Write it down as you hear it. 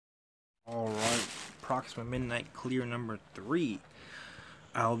Alright, Proxima Midnight Clear number 3.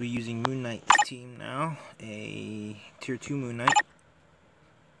 I'll be using Moon Knight's team now, a tier 2 Moon Knight.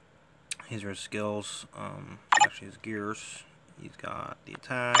 These are his skills, actually his gears. He's got the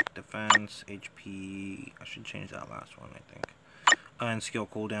attack, defense, HP, I should change that last one I think. And skill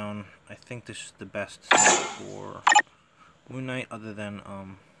cooldown. I think this is the best for Moon Knight other than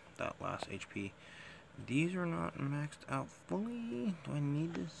that last HP. These are not maxed out fully. Do I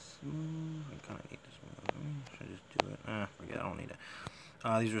need this move? I kind of need this move. Should I just do it? Forget, I don't need it.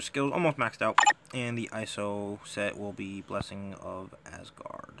 These are skills almost maxed out. And the ISO set will be Blessing of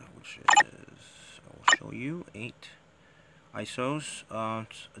Asgard, which is, I will show you, 8 ISOs.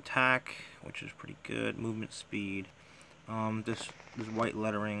 Attack, which is pretty good. Movement speed. This white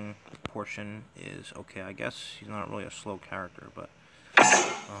lettering portion is okay, I guess. He's not really a slow character, but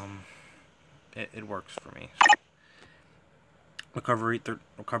it works for me. Recovery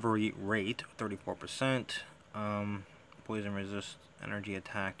rate 34%. Poison resist, energy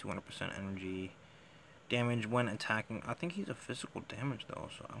attack 200% energy. Damage when attacking. I think he's a physical damage though,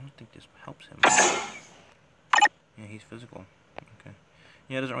 so I don't think this helps him. Yeah, he's physical. Okay.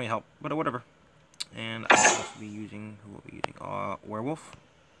 Yeah, it doesn't really help, but whatever. And I'll also be using, who will be using? Warwolf.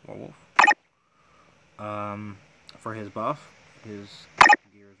 For his buff, his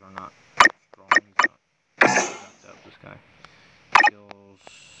gears are not strong. He's not this guy. Skills,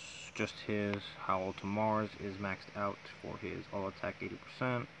 just his Howl to Mars is maxed out for his all attack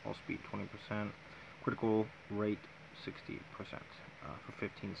 80%, all speed 20%, critical rate 60% for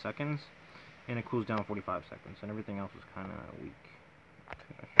 15 seconds, and it cools down 45 seconds, and everything else is kind of weak.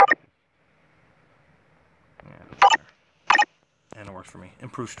 And it works for me.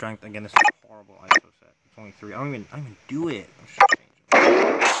 Improved strength. Again, this is a horrible ISO set. It's only 3. I don't even do it. I should change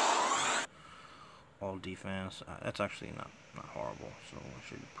it. All defense. That's actually not horrible. So I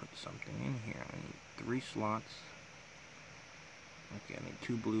should put something in here. I need 3 slots. Okay, I need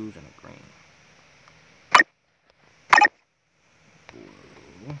 2 blues and a green.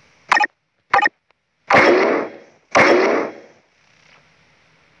 Blue.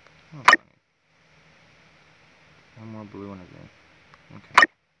 Oh, one more blue and a green. Okay.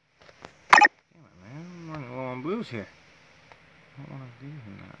 Damn it, man. I'm running low on blues here. I don't want to do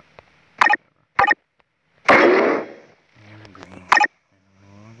that. And a green. And I'm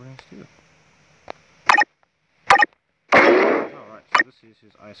running low on greens too. Alright, so this is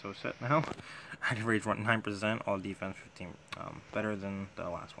his ISO set now. Active rage 9%, all defense 15. Better than the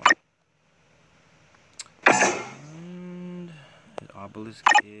last one. And his obelisk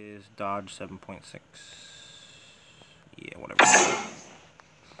is dodge 7.6. Yeah, whatever.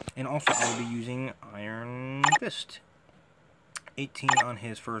 And also, I'll be using Iron Fist. 18 on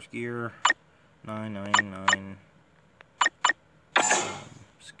his first gear. 999.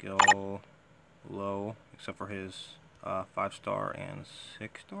 Skill low, except for his 5-star and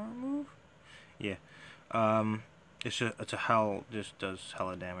 6-star move. Yeah. It's a hell. Just does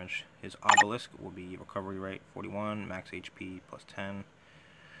hella damage. His obelisk will be recovery rate 41, max HP plus 10.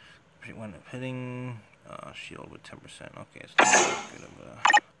 When hitting. Shield with 10%. Okay, it's not that good of a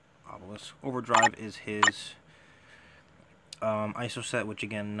obelisk. Overdrive is his ISO set, which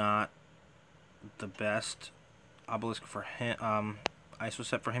again not the best obelisk for him. ISO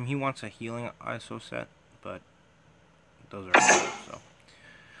set for him. He wants a healing ISO set, but those are good, so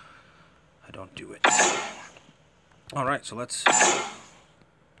I don't do it. All right, so let's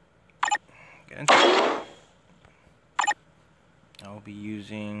get into it. I'll be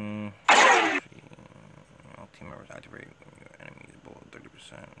using. Team members activate your enemies below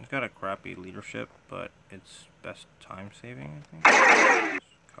 30%. It's got a crappy leadership, but it's best time saving, I think.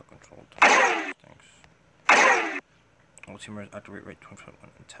 Cal control time stinks. All team members activate rate 20%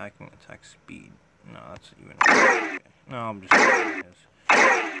 when attacking, attack speed. No, that's even. Okay. No, I'm just using this.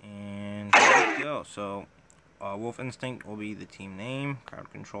 And here we go. So, Wolf Instinct will be the team name,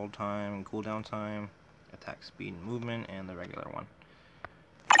 crowd control time, cooldown time, attack speed and movement, and the regular one.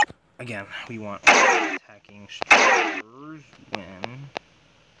 Again, we want attacking structures when.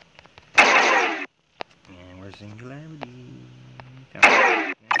 And we're singularity.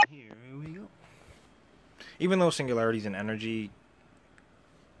 And here we go. Even though singularity is an energy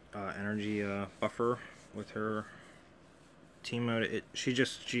buffer with her team mode, she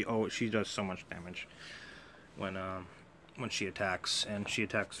does so much damage when she attacks, and she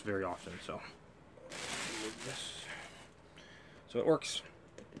attacks very often. So it works.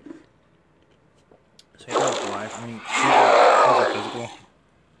 So he's not alive. I mean, he's a physical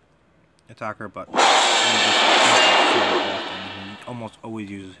attacker, but he almost always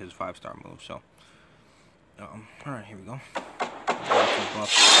uses his 5-star move. So, all right, here we go. Buff.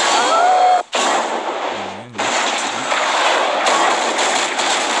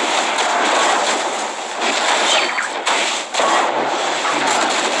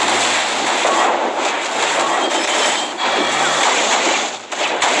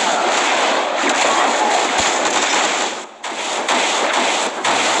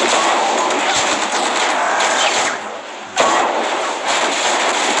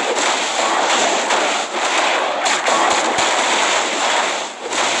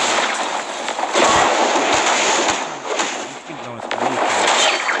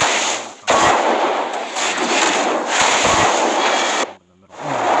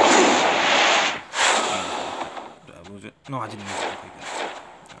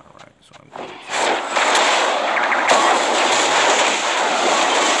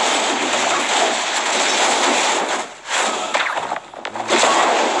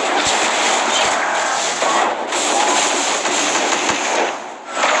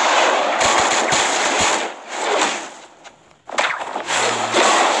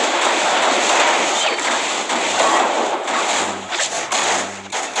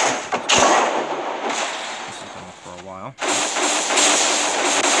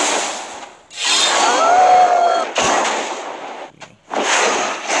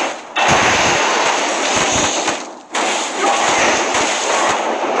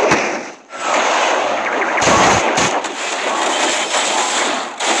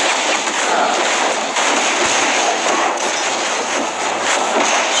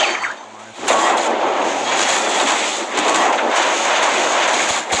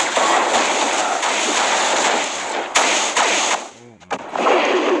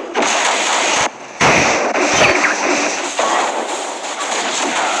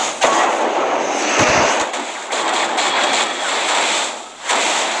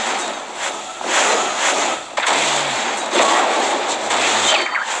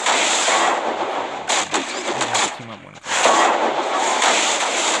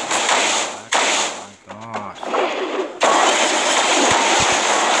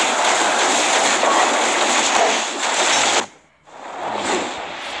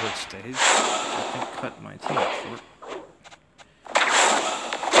 sword stays. I think cut my teammate short.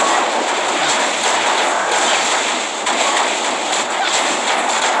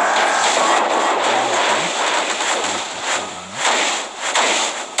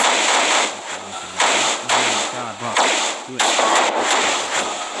 Do it.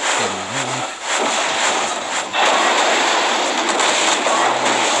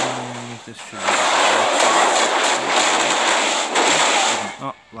 This should be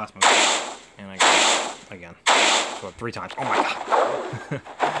oh, last move. And I got it again. So 3 times. Oh my god.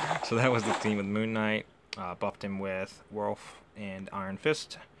 So that was the team with Moon Knight. Buffed him with Warwolf and Iron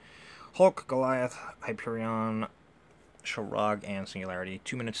Fist. Hulk, Goliath, Hyperion, Sharag, and Singularity.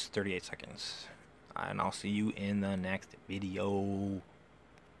 2 minutes, 38 seconds. And I'll see you in the next video.